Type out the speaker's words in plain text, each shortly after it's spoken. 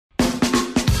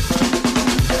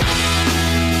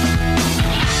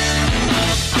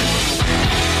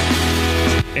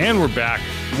And we're back.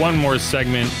 One more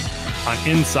segment on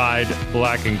Inside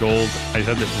Black and Gold. I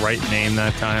said the right name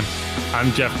that time.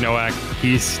 I'm Jeff Nowak.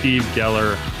 He's Steve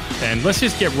Geller. And let's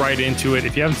just get right into it.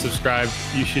 If you haven't subscribed,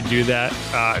 you should do that.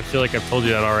 I feel like I've told you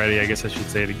that already. I guess I should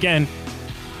say it again.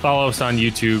 Follow us on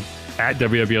YouTube at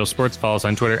WWL Sports. Follow us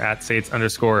on Twitter at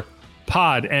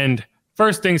Saints_pod. And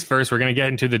first things first, we're going to get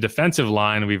into the defensive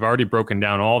line. We've already broken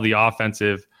down all the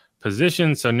offensive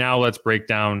positions. So now let's break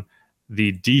down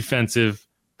the defensive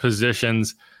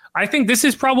positions. I think this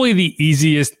is probably the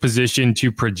easiest position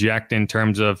to project in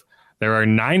terms of there are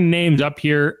 9 names up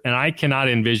here, and I cannot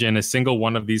envision a single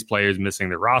one of these players missing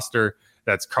the roster.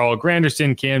 That's Carl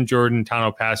Granderson, Cam Jordan,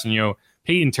 Tanoh Kpassagnon,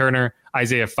 Peyton Turner,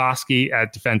 Isaiah Foskey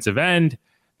at defensive end,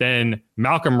 then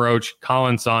Malcolm Roach,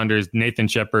 Colin Saunders, Nathan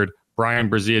Shepard, Brian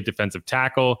Brzee at defensive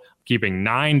tackle, keeping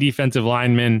 9 defensive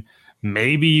linemen.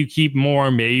 Maybe you keep more,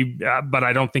 but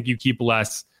I don't think you keep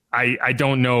less. I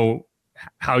don't know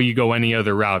how you go any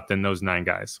other route than those 9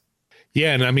 guys.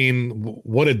 Yeah, and I mean,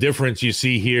 what a difference you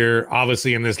see here,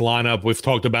 obviously, in this lineup. We've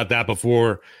talked about that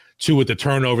before, too, with the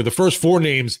turnover. The first 4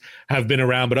 names have been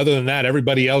around, but other than that,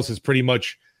 everybody else is pretty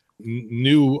much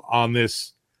new on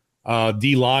this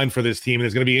D-line for this team. And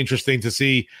it's going to be interesting to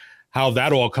see how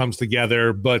that all comes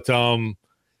together. But,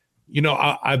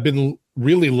 I've been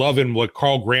really loving what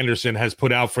Carl Granderson has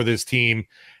put out for this team,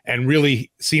 and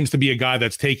really seems to be a guy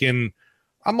that's taken,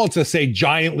 I'm not going to say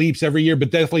giant leaps every year,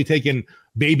 but definitely taken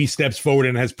baby steps forward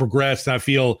and has progressed. I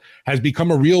feel has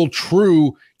become a real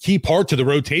true key part to the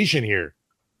rotation here.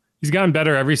 He's gotten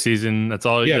better every season. That's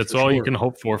all. Yeah, that's all sure. You can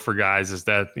hope for guys, is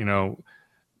that,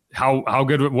 how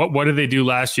good, what did they do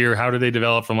last year? How did they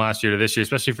develop from last year to this year,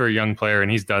 especially for a young player? And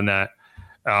he's done that.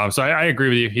 So I agree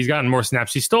with you. He's gotten more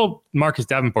snaps. He stole Marcus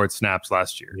Davenport's snaps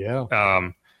last year. Yeah.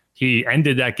 He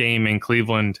ended that game in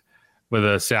Cleveland with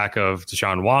a sack of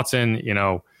Deshaun Watson.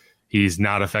 He's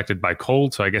not affected by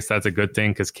cold, so I guess that's a good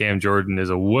thing, because Cam Jordan is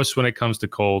a wuss when it comes to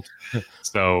cold.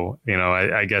 So,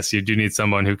 I guess you do need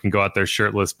someone who can go out there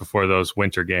shirtless before those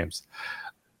winter games.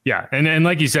 Yeah, and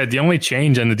like you said, the only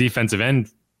change on the defensive end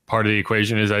part of the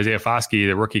equation is Isaiah Foskey,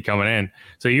 the rookie coming in.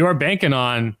 So you are banking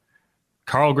on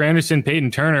Carl Granderson,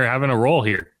 Peyton Turner having a role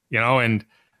here, and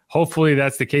hopefully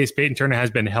that's the case. Peyton Turner has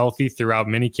been healthy throughout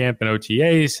minicamp and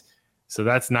OTAs. So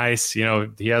that's nice. He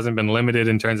hasn't been limited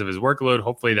in terms of his workload.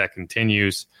 Hopefully that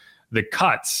continues. The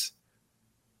cuts: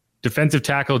 defensive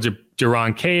tackle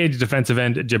Jerron Cage, defensive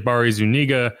end Jabari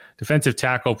Zuniga, defensive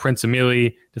tackle Prince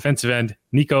Emili, defensive end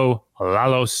Nico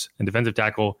Lalos, and defensive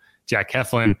tackle Jack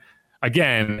Heflin.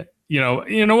 Again,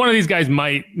 one of these guys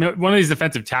one of these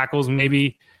defensive tackles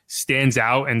maybe stands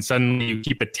out, and suddenly you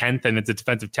keep a 10th and it's a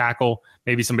defensive tackle.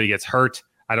 Maybe somebody gets hurt.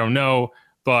 I don't know.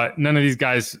 But none of these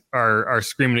guys are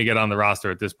screaming to get on the roster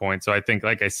at this point. So I think,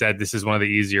 like I said, this is one of the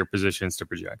easier positions to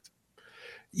project.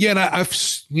 Yeah, and I've,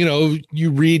 you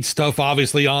read stuff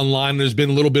obviously online. There's been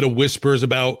a little bit of whispers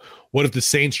about what if the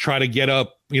Saints try to get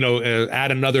up, add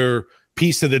another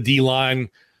piece to the D-line,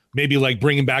 maybe like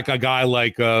bringing back a guy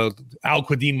like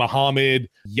Al-Quadin Muhammad,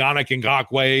 Yannick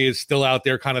Ngakoue is still out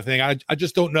there kind of thing. I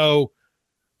just don't know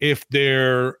if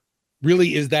there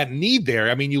really is that need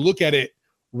there. I mean, you look at it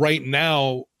right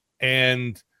now,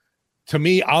 and to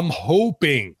me, I'm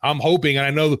hoping, and I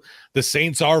know the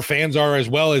Saints fans are as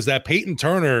well, is that Peyton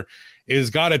Turner is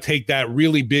got to take that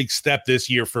really big step this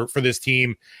year for this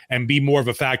team and be more of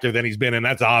a factor than he's been, and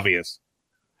that's obvious.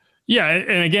 Yeah,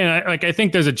 and again, I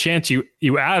think there's a chance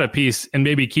you add a piece and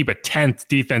maybe keep a 10th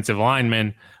defensive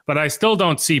lineman, but I still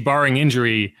don't see, barring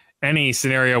injury, any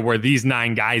scenario where these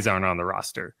 9 guys aren't on the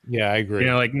roster. Yeah, I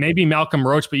agree. Like maybe Malcolm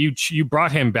Roach, but you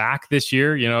brought him back this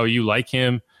year. You like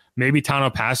him. Maybe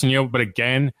Tanoh Kpassagnon, but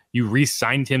again, you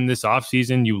re-signed him this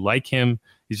offseason. You like him.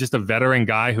 He's just a veteran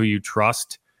guy who you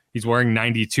trust. He's wearing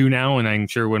 92 now, and I'm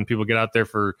sure when people get out there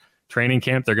for training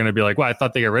camp, they're going to be like, well, I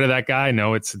thought they got rid of that guy.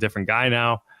 No, it's a different guy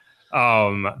now.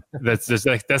 That's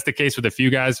the case with a few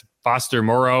guys. Foster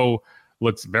Moreau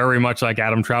looks very much like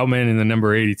Adam Troutman in the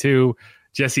number 82.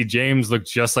 Jesse James looked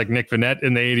just like Nick Vannett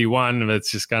in the 81. It's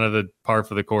just kind of the par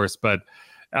for the course. But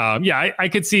I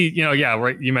could see,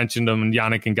 right. You mentioned them, and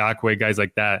Yannick Ngakoue, guys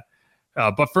like that.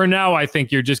 But for now, I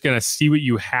think you're just going to see what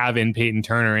you have in Peyton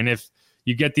Turner. And if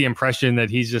you get the impression that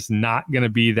he's just not going to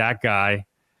be that guy,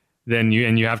 then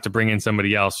you have to bring in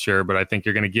somebody else, sure. But I think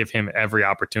you're going to give him every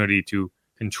opportunity to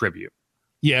contribute.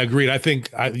 Yeah, agreed. I think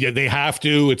they have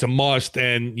to. It's a must.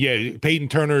 And Peyton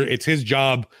Turner, it's his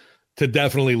job to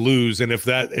definitely lose. And if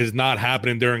that is not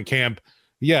happening during camp,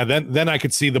 then I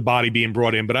could see the body being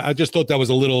brought in. But I just thought that was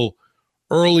a little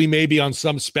early, maybe on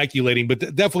some speculating, but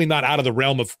definitely not out of the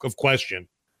realm of question.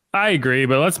 I agree.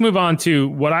 But let's move on to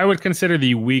what I would consider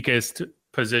the weakest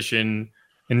position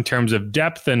in terms of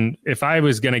depth. And if I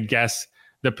was going to guess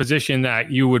the position that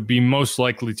you would be most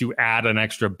likely to add an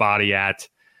extra body at,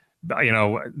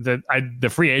 the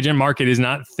free agent market is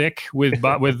not thick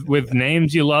with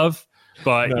names you love,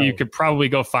 but no. You could probably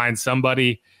go find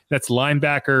somebody that's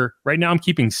linebacker. Right now I'm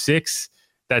keeping 6.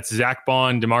 That's Zach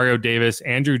Bond, Demario Davis,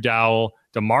 Andrew Dowell,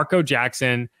 DeMarco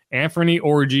Jackson, Anthony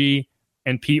Orji,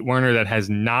 and Pete Werner. That has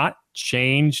not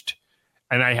changed,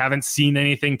 and I haven't seen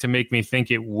anything to make me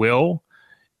think it will.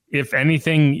 If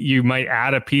anything, you might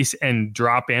add a piece and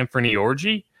drop Anthony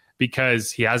Orji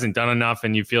because he hasn't done enough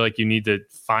and you feel like you need to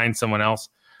find someone else.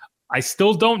 I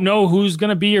still don't know who's going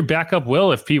to be your backup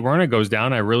will if Pete Werner goes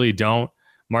down. I really don't.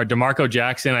 DeMarco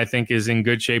Jackson, I think, is in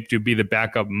good shape to be the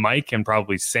backup Mike and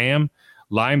probably Sam.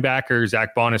 Linebacker,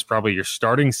 Zach Bond is probably your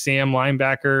starting Sam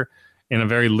linebacker in a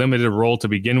very limited role to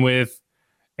begin with.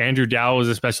 Andrew Dowell is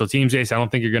a special teams ace. I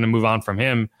don't think you're going to move on from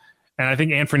him. And I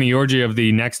think Anthony Orji of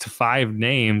the next 5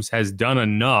 names has done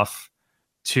enough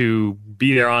to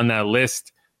be there on that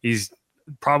list. He's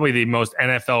probably the most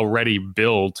NFL-ready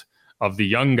build of the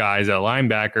young guys at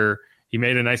linebacker. He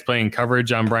made a nice play in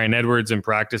coverage on Brian Edwards in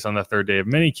practice on the 3rd day of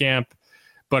minicamp.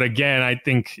 But again, I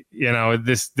think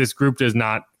this group does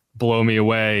not blow me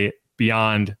away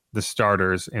beyond the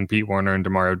starters in Pete Werner and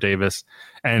Demario Davis.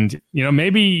 And,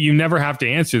 maybe you never have to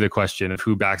answer the question of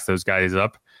who backs those guys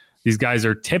up. These guys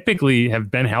typically have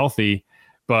been healthy,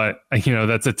 but,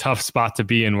 that's a tough spot to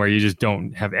be in where you just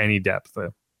don't have any depth.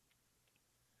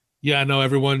 Yeah, I know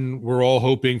we're all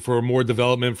hoping for more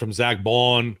development from Zach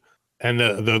Bond. And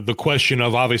the question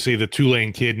of obviously the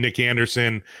Tulane kid, Nick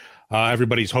Anderson,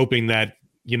 everybody's hoping that,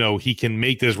 he can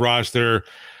make this roster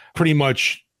pretty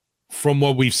much. From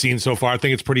what we've seen so far, I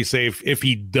think it's pretty safe. If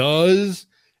he does,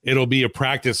 it'll be a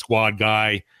practice squad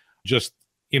guy. Just,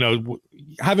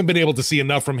 haven't been able to see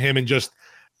enough from him and just,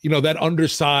 that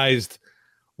undersized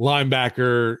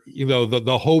linebacker,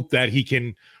 the hope that he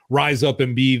can rise up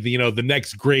and be the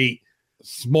next great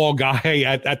small guy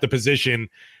at the position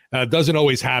doesn't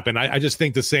always happen. I just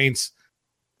think the Saints,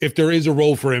 if there is a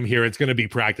role for him here, it's going to be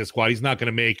practice squad. He's not going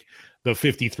to make the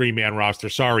 53-man roster.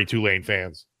 Sorry, Tulane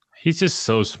fans. He's just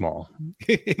so small.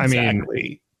 Exactly. I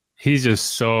mean, he's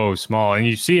just so small. And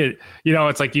you see it,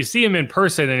 it's like you see him in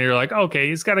person and you're like, okay,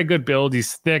 he's got a good build.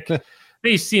 He's thick. Then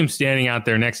you see him standing out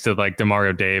there next to like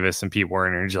Demario Davis and Pete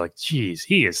Werner. And you're like, geez,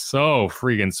 he is so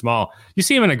freaking small. You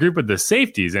see him in a group with the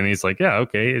safeties and he's like, yeah,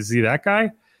 okay. Is he that guy?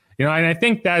 And I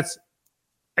think I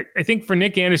think for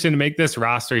Nick Anderson to make this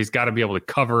roster, he's got to be able to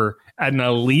cover at an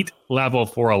elite level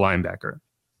for a linebacker.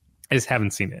 I just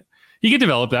haven't seen it. He could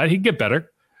develop that. He could get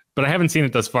better. But I haven't seen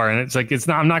it thus far, and it's like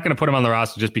I'm not going to put him on the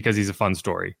roster just because he's a fun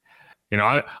story.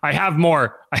 I have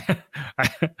more. I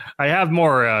have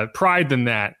more pride than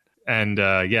that. And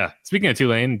speaking of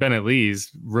Tulane, Bennett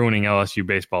Lee's ruining LSU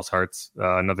baseball's hearts.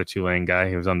 Another Tulane guy.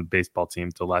 He was on the baseball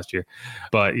team till last year.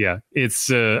 But yeah,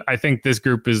 it's. I think this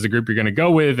group is the group you're going to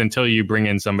go with until you bring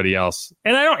in somebody else.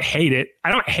 And I don't hate it.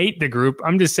 I don't hate the group.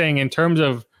 I'm just saying in terms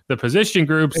of the position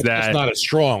groups it's not as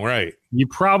strong, right? You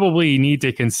probably need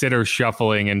to consider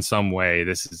shuffling in some way.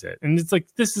 This is it. And it's like,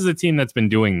 this is a team that's been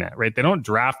doing that, right? They don't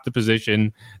draft the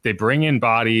position. They bring in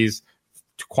bodies.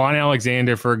 Quan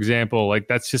Alexander, for example, like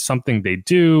that's just something they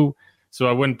do. So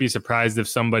I wouldn't be surprised if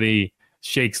somebody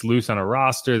shakes loose on a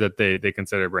roster that they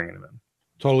consider bringing him in.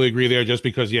 Totally agree there. Just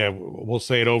because, we'll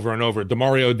say it over and over.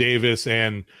 Demario Davis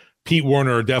and Pete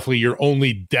Werner are definitely your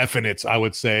only definites, I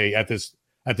would say, at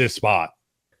this spot.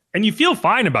 And you feel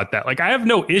fine about that. Like, I have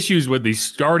no issues with the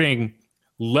starting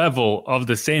level of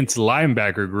the Saints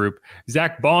linebacker group.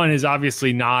 Zach Bond is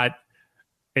obviously not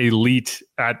elite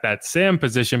at that Sam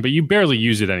position, but you barely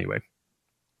use it anyway.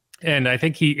 And I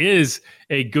think he is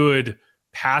a good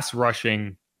pass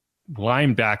rushing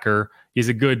linebacker. He's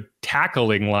a good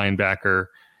tackling linebacker.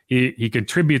 He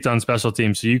contributes on special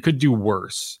teams, so you could do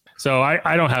worse. So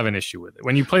I don't have an issue with it.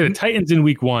 When you play the Titans in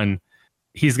week 1,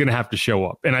 he's going to have to show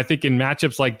up. And I think in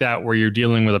matchups like that, where you're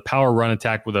dealing with a power run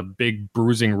attack with a big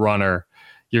bruising runner,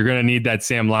 you're going to need that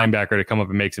Sam linebacker to come up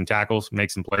and make some tackles, make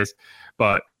some plays.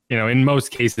 But, in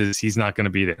most cases, he's not going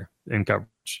to be there in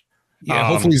coverage. Yeah,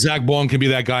 hopefully Zach Bond can be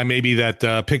that guy maybe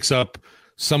that picks up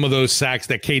some of those sacks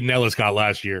that Caden Ellis got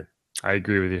last year. I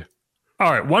agree with you. All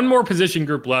right, one more position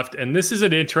group left, and this is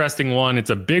an interesting one. It's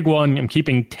a big one. I'm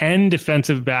keeping 10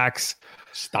 defensive backs.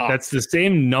 Stop. That's the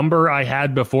same number I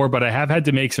had before, but I have had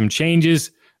to make some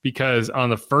changes because on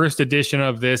the first edition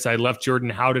of this, I left Jordan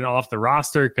Howden off the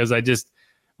roster because I just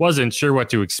wasn't sure what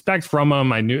to expect from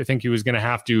him. I think he was going to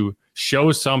have to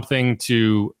show something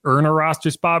to earn a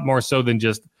roster spot more so than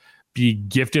just be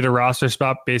gifted a roster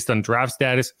spot based on draft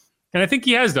status. And I think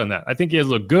he has done that. I think he has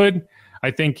looked good.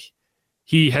 I think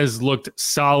he has looked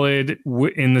solid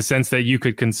in the sense that you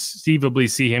could conceivably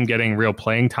see him getting real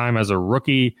playing time as a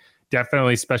rookie,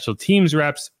 definitely special teams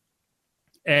reps.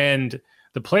 And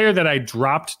the player that I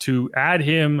dropped to add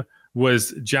him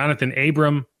was Jonathan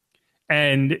Abram.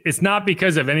 And it's not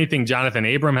because of anything Jonathan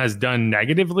Abram has done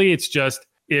negatively. It's just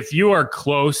if you are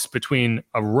close between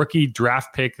a rookie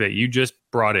draft pick that you just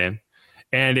brought in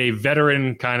and a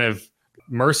veteran kind of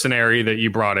mercenary that you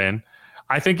brought in,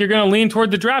 I think you're going to lean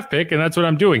toward the draft pick. And that's what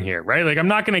I'm doing here, right? Like I'm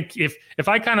not going to, if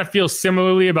I kind of feel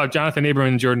similarly about Jonathan Abram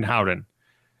and Jordan Howden,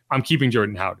 I'm keeping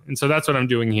Jordan Howden. And so that's what I'm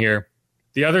doing here.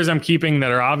 The others I'm keeping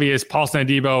that are obvious: Paulson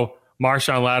Adebo,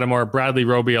 Marshawn Lattimore, Bradley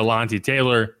Roby, Alontae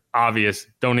Taylor. Obvious.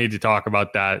 Don't need to talk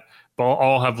about that. But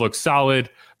all have looked solid.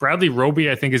 Bradley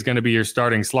Roby, I think, is going to be your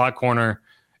starting slot corner.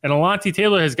 And Alontae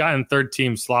Taylor has gotten third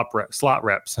team slot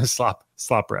reps.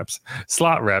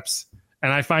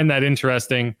 And I find that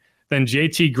interesting. Then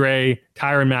JT Gray,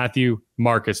 Tyrann Mathieu,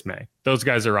 Marcus May. Those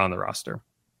guys are on the roster.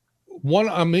 One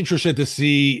I'm interested to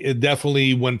see,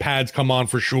 definitely when pads come on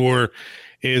for sure,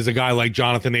 is a guy like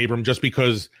Jonathan Abram, just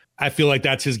because I feel like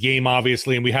that's his game,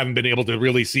 obviously, and we haven't been able to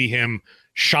really see him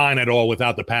shine at all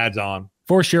without the pads on.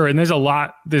 For sure. And there's a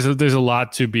lot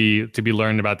to be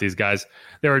learned about these guys.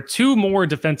 There are two more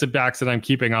defensive backs that I'm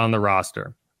keeping on the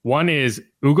roster. One is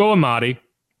Ugo Amadi,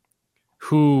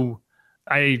 who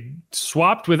I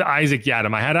swapped with Isaac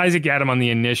Yiadom. I had Isaac Yiadom on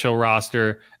the initial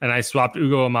roster, and I swapped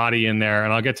Ugo Amadi in there,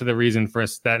 and I'll get to the reason for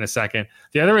that in a second.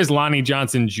 The other is Lonnie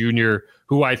Johnson Jr.,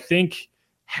 who I think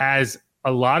has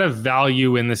a lot of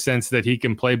value in the sense that he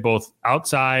can play both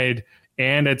outside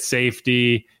and at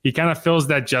safety. He kind of fills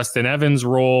that Justin Evans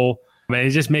role, and it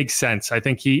just makes sense. I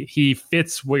think he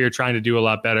fits what you're trying to do a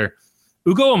lot better.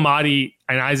 Ugo Amadi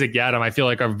and Isaac Yiadom, I feel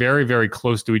like, are very, very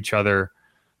close to each other.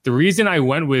 The reason I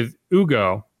went with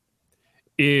Ugo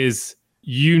is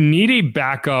you need a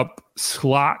backup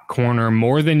slot corner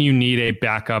more than you need a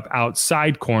backup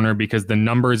outside corner, because the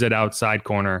numbers at outside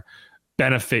corner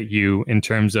benefit you in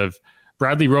terms of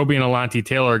Bradley Roby and Alontae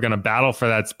Taylor are going to battle for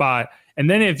that spot. And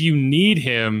then if you need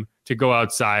him to go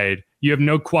outside, you have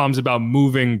no qualms about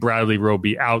moving Bradley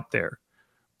Roby out there.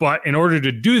 But in order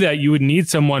to do that, you would need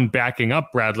someone backing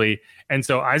up Bradley. And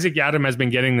so Isaac Yiadom has been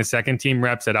getting the second team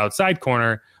reps at outside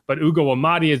corner, but Ugo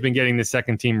Amadi has been getting the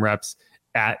second team reps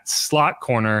at slot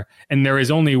corner. And there is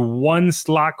only one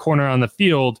slot corner on the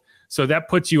field. So that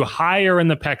puts you higher in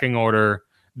the pecking order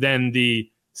than the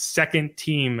second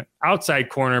team outside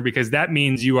corner, because that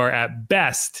means you are at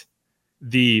best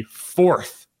the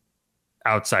fourth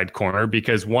outside corner,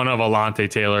 because one of Alontae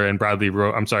Taylor and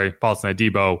Paulson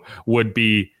Adebo would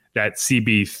be that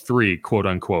CB3, quote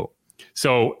unquote.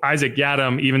 So Isaac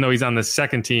Yiadom, even though he's on the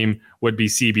second team, would be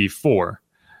CB4.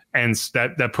 And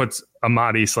that puts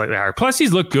Amadi slightly higher. Plus,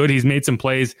 he's looked good. He's made some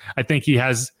plays. I think he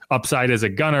has upside as a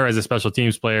gunner, as a special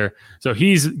teams player. So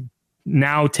he's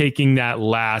now taking that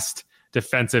last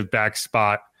defensive back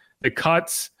spot. The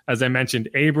cuts, as I mentioned,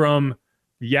 Abram,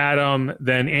 Yiadom,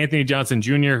 then Anthony Johnson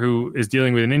Jr., who is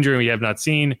dealing with an injury we have not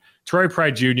seen, Troy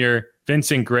Pride Jr.,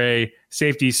 Vincent Gray,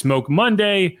 safety Smoke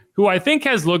Monday, who I think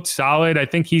has looked solid. I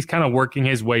think he's kind of working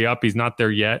his way up. He's not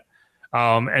there yet.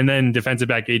 And then defensive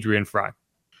back Adrian Fry.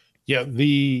 Yeah,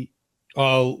 the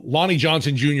Lonnie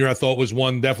Johnson Jr., I thought, was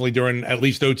one definitely during at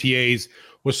least OTAs,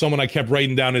 was someone I kept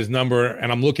writing down his number,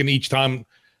 and I'm looking each time,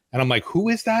 and I'm like, who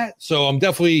is that? So I'm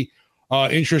definitely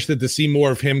interested to see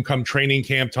more of him come training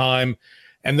camp time.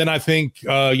 And then I think,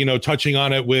 touching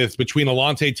on it with between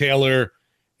Alontae Taylor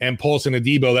and Paulson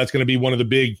Adebo, that's going to be one of the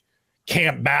big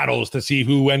camp battles to see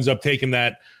who ends up taking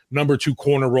that number 2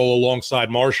 corner role alongside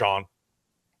Marshawn.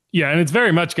 Yeah, and it's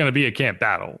very much going to be a camp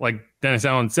battle. Like Dennis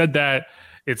Allen said that.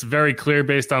 It's very clear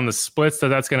based on the splits that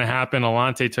that's going to happen.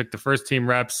 Alontae took the first team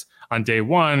reps on day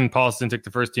 1. Paulson took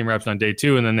the first team reps on day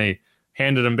 2, and then they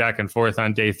handed them back and forth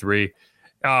on day 3.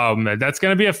 That's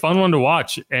going to be a fun one to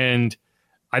watch. And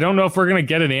I don't know if we're going to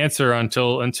get an answer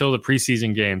until the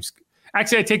preseason games.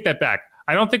 Actually, I take that back.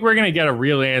 I don't think we're going to get a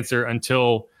real answer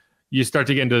until you start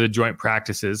to get into the joint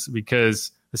practices,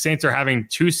 because the Saints are having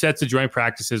 2 sets of joint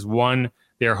practices. One,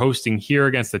 they're hosting here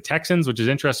against the Texans, which is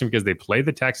interesting because they play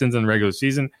the Texans in the regular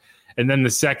season. And then the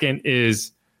second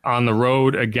is on the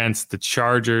road against the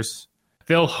Chargers.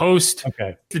 They'll host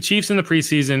the Chiefs in the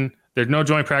preseason. There's no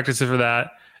joint practices for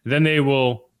that. Then they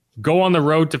will go on the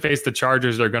road to face the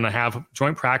Chargers. They're going to have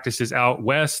joint practices out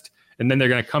west, and then they're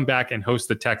going to come back and host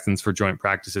the Texans for joint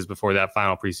practices before that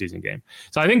final preseason game.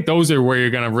 So I think those are where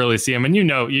you're going to really see them. And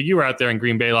you were out there in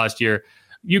Green Bay last year.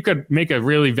 You could make a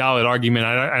really valid argument,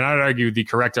 and I'd argue the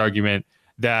correct argument,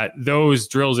 that those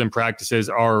drills and practices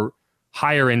are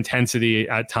higher intensity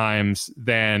at times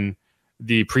than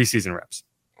the preseason reps.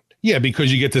 Yeah,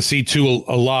 because you get to see too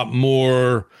a lot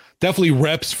more, definitely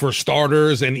reps for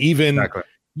starters, and even Exactly.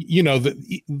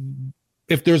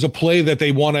 If there's a play that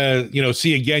they want to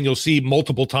see again, you'll see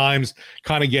multiple times,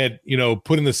 kind of get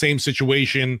put in the same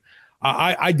situation.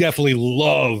 I definitely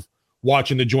love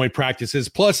watching the joint practices.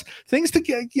 Plus, things to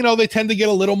get, they tend to get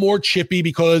a little more chippy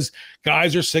because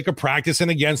guys are sick of practicing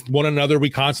against one another. We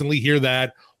constantly hear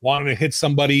that, wanting to hit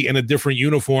somebody in a different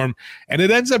uniform. And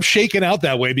it ends up shaking out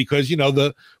that way because,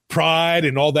 the pride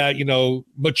and all that,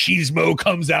 machismo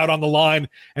comes out on the line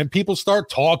and people start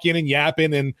talking and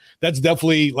yapping. And that's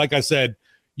definitely, like I said,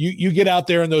 you get out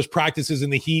there in those practices in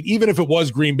the heat, even if it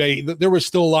was Green Bay, there was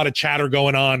still a lot of chatter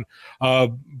going on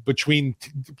between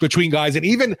guys. And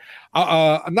even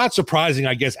not surprising,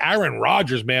 I guess, Aaron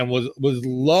Rodgers, man, was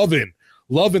loving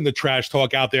the trash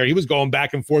talk out there. He was going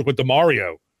back and forth with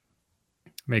DeMario.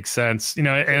 Makes sense.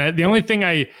 And the only thing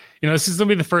this is going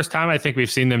to be the first time I think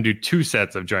we've seen them do 2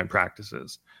 sets of joint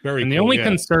practices. The only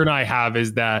concern I have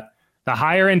is that the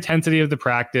higher intensity of the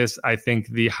practice, I think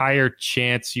the higher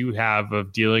chance you have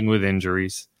of dealing with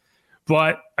injuries.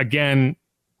 But again,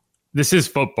 this is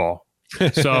football.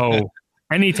 So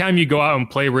anytime you go out and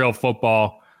play real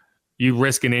football, you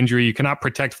risk an injury. You cannot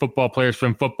protect football players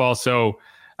from football. So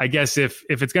I guess if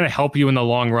it's going to help you in the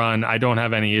long run, I don't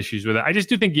have any issues with it. I just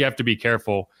do think you have to be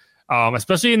careful,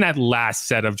 especially in that last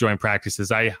set of joint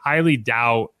practices. I highly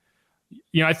doubt,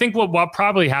 I think what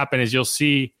probably happened is you'll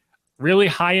see really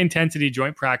high intensity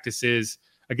joint practices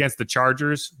against the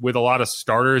Chargers with a lot of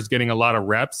starters getting a lot of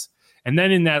reps. And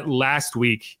then in that last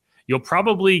week, you'll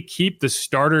probably keep the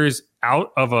starters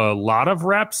out of a lot of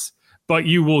reps, but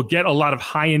you will get a lot of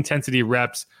high intensity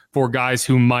reps for guys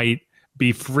who might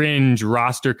be fringe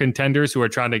roster contenders who are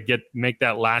trying to make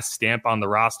that last stamp on the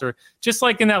roster, just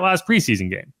like in that last preseason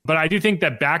game. But I do think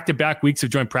that back-to-back weeks of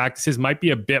joint practices might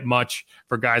be a bit much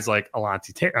for guys like for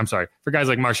guys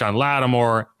like Marshawn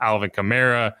Lattimore, Alvin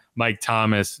Kamara, Mike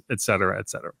Thomas, et cetera, et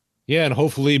cetera. Yeah, and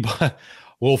hopefully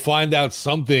we'll find out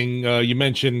something. You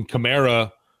mentioned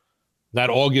Kamara, that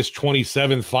August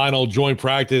 27th final joint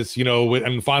practice,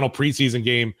 and final preseason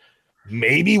game.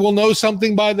 Maybe we'll know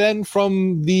something by then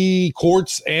from the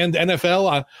courts and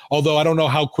NFL, although I don't know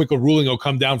how quick a ruling will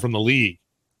come down from the league.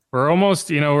 We're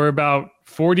almost, we're about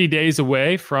 40 days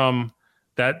away from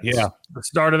that the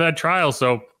start of that trial.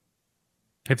 So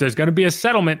if there's going to be a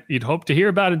settlement, you'd hope to hear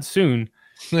about it soon,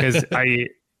 because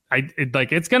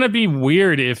it's going to be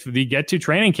weird if we get to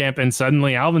training camp and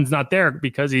suddenly Alvin's not there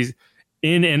because he's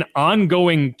in an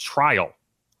ongoing trial.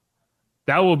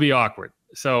 That will be awkward.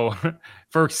 So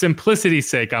for simplicity's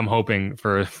sake, I'm hoping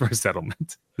for a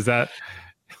settlement. Is that?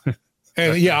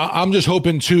 And yeah, I'm just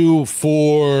hoping too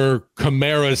for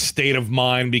Kamara's state of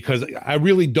mind, because I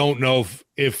really don't know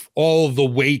if all of the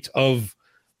weight of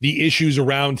the issues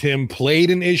around him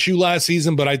played an issue last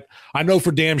season, but I know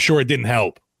for damn sure it didn't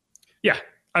help. Yeah.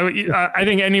 I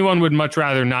think anyone would much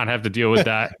rather not have to deal with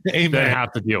that than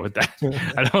have to deal with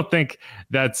that. I don't think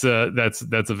that's a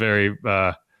very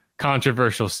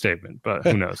controversial statement, but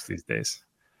who knows these days.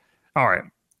 All right,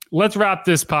 let's wrap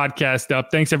this podcast up.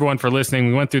 Thanks everyone for listening.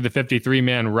 We went through the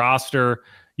 53-man roster.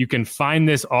 You can find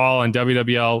this all on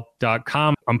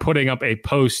WWL.com. I'm putting up a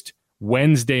post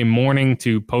Wednesday morning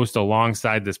to post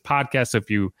alongside this podcast. So if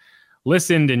you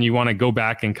listened and you want to go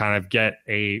back and kind of get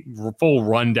a full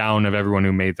rundown of everyone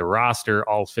who made the roster,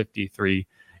 all 53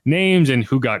 names and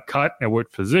who got cut at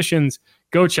what positions,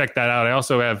 go check that out. I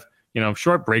also have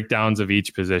short breakdowns of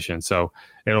each position, so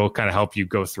it'll kind of help you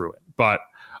go through it. But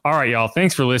all right, y'all,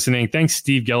 thanks for listening. Thanks,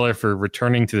 Steve Geller, for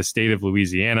returning to the state of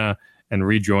Louisiana and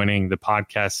rejoining the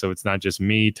podcast, so it's not just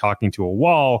me talking to a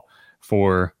wall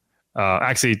for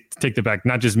actually take that back,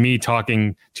 not just me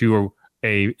talking to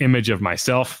a image of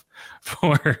myself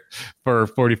for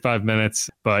 45 minutes.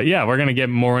 But yeah, we're going to get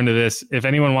more into this. If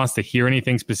anyone wants to hear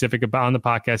anything specific about on the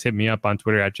podcast, hit me up on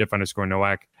Twitter at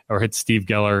Jeff_Nowak, or hit Steve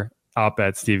Geller up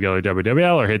at Steve Geller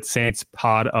WWL, or hit Saints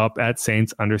Pod up at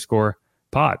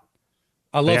Saints_pod.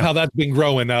 I love how that's been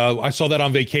growing. I saw that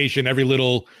on vacation. Every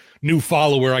little new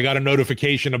follower I got a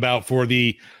notification about for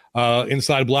the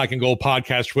Inside Black and Gold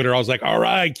podcast Twitter. I was like, all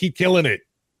right, keep killing it.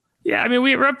 Yeah, I mean,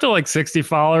 we're up to like 60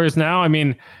 followers now. I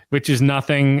mean, which is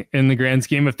nothing in the grand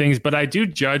scheme of things. But I do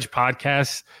judge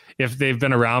podcasts if they've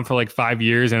been around for like 5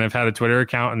 years and have had a Twitter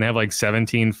account and they have like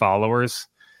 17 followers.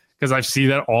 Because I see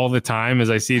that all the time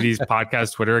as I see these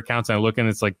podcast Twitter accounts, and I look and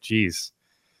it's like, geez.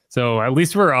 So at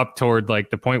least we're up toward like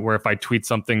the point where if I tweet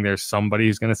something, there's somebody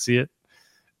who's going to see it.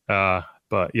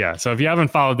 But yeah, so if you haven't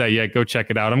followed that yet, go check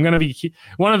it out. I'm going to be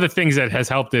one of the things that has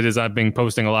helped it is I've been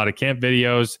posting a lot of camp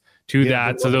videos to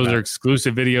that. So those are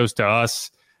exclusive videos to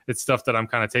us. it's stuff that I'm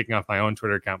kind of taking off my own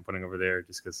Twitter account and putting over there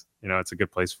just because, it's a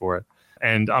good place for it.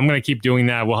 And I'm going to keep doing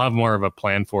that. We'll have more of a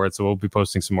plan for it. So we'll be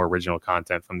posting some more original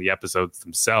content from the episodes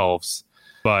themselves.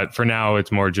 But for now,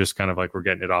 it's more just kind of like we're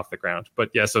getting it off the ground. But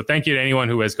yeah, so thank you to anyone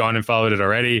who has gone and followed it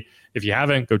already. If you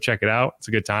haven't, go check it out. It's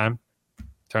a good time.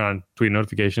 Turn on tweet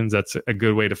notifications. That's a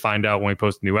good way to find out when we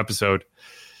post a new episode.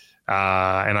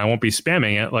 And I won't be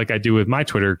spamming it like I do with my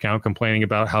Twitter account, complaining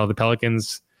about how the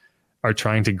Pelicans are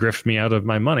trying to grift me out of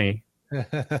my money.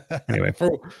 Anyway.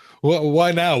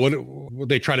 Why now? What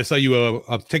they try to sell you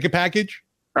a ticket package?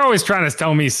 They're always trying to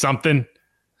tell me something.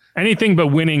 Anything but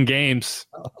winning games.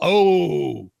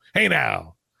 Oh, hey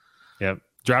now. Yep.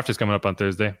 Draft is coming up on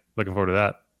Thursday. Looking forward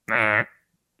to that.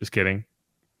 Just kidding.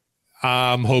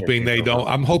 I'm hoping they don't.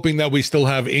 I'm hoping that we still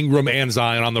have Ingram and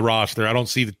Zion on the roster. I don't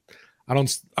see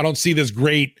this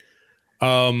great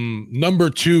number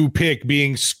 2 pick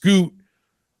being Scoot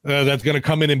that's going to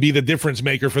come in and be the difference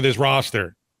maker for this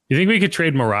roster. You think we could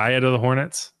trade Mariah to the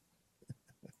Hornets?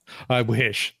 I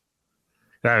wish.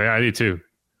 I do too.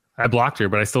 I blocked her,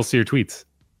 but I still see her tweets.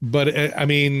 But I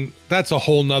mean, that's a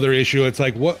whole nother issue. It's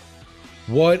like,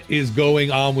 what is going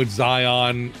on with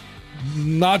Zion?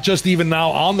 Not just even now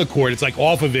on the court. It's like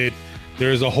off of it,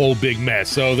 there's a whole big mess.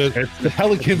 So the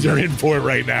Pelicans are in for it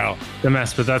right now. The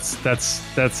mess, but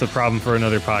that's a problem for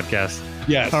another podcast.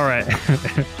 Yes. All right.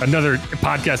 Another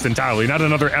podcast entirely, not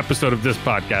another episode of this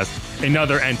podcast.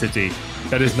 Another entity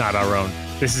that is not our own.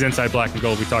 This is Inside Black and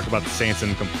Gold. We talk about the Saints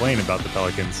and complain about the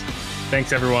Pelicans.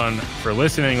 Thanks, everyone, for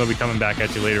listening. We'll be coming back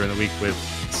at you later in the week with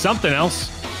something else.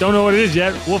 Don't know what it is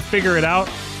yet. We'll figure it out.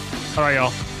 All right, y'all.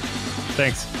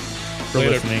 Thanks for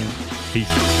listening. Peace.